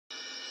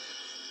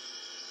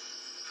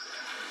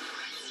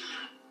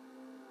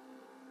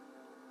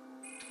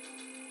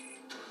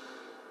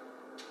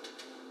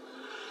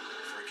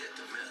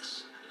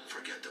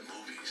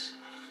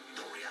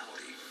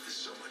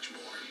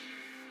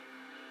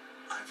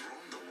I've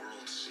roamed the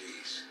world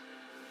seas,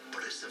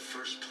 but it's the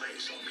first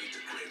place I'll meet the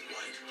great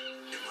white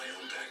in my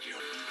own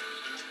backyard.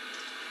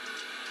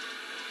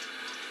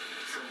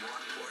 From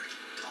Rockport,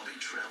 I'll be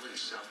traveling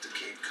south to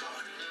Cape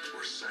Cod,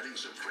 where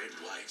sightings of great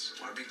whites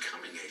are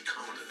becoming a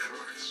common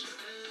occurrence.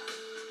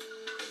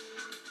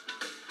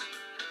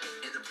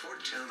 In the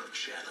port town of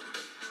Chatham,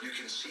 you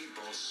can see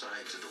both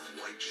sides of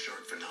the white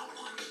shark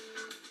phenomenon.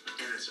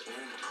 In its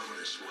own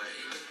ominous way,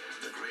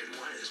 the great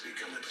white has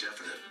become a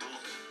definite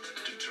boom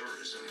to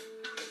tourism.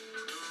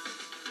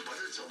 But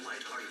it's a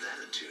lighthearted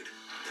attitude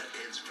that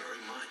ends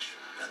very much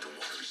at the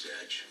water's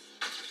edge.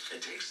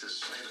 It takes the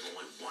sight of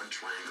only one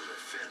triangular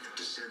fin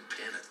to send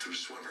panic through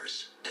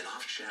swimmers. And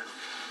off Chatham,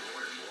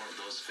 more and more of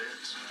those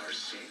fins are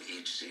seen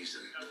each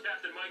season. I'm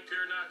Captain Mike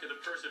Pierdinock of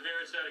the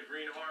Perseverance out of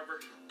Green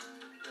Harbor.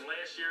 And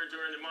last year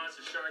during the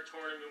Monster Shark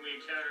Tournament,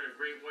 we encountered a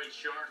great white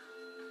shark.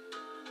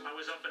 I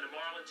was up in the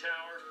Marlin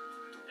Tower,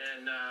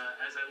 and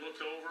as I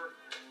looked over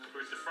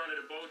towards the front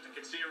of the boat, I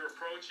could see her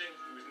approaching.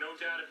 There was no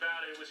doubt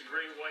about it, it was a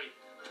great white.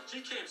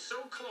 She came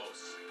so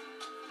close.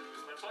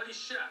 My buddy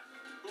Shep,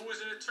 who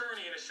was an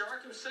attorney and a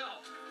shark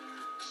himself,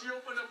 she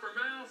opened up her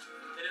mouth,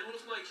 and it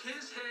looked like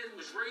his head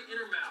was right in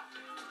her mouth.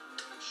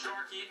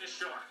 Shark eating a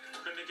shark.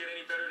 Couldn't get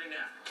any better than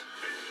that.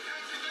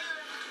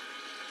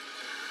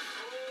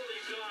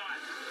 Holy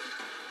God.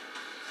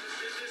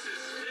 This is...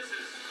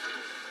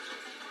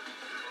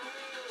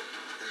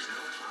 There's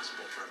no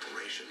possible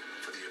preparation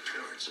for the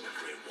appearance of a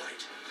great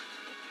white.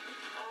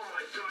 Oh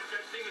my God,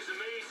 that thing is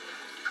amazing.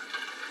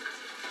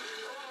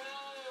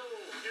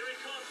 Oh, here he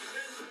comes. He's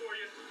heading for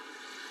you.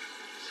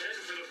 He's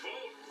heading for the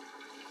boat.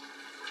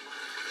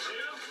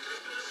 Jim,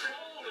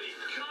 holy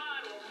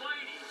God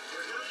almighty.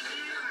 We're going to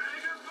need a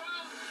bigger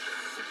boat.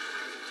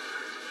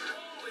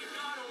 Holy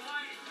God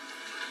almighty.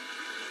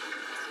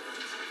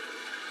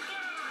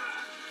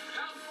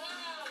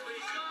 Holy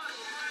God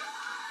almighty.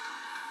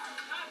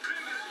 How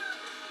big is it?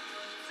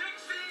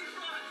 16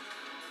 foot.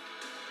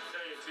 I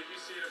tell you, until you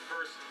see it in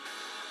person,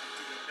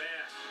 the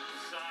bass,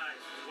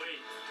 size,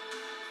 weight,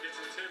 it's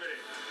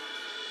intimidating.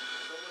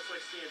 It's almost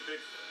like seeing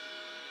Bigfoot.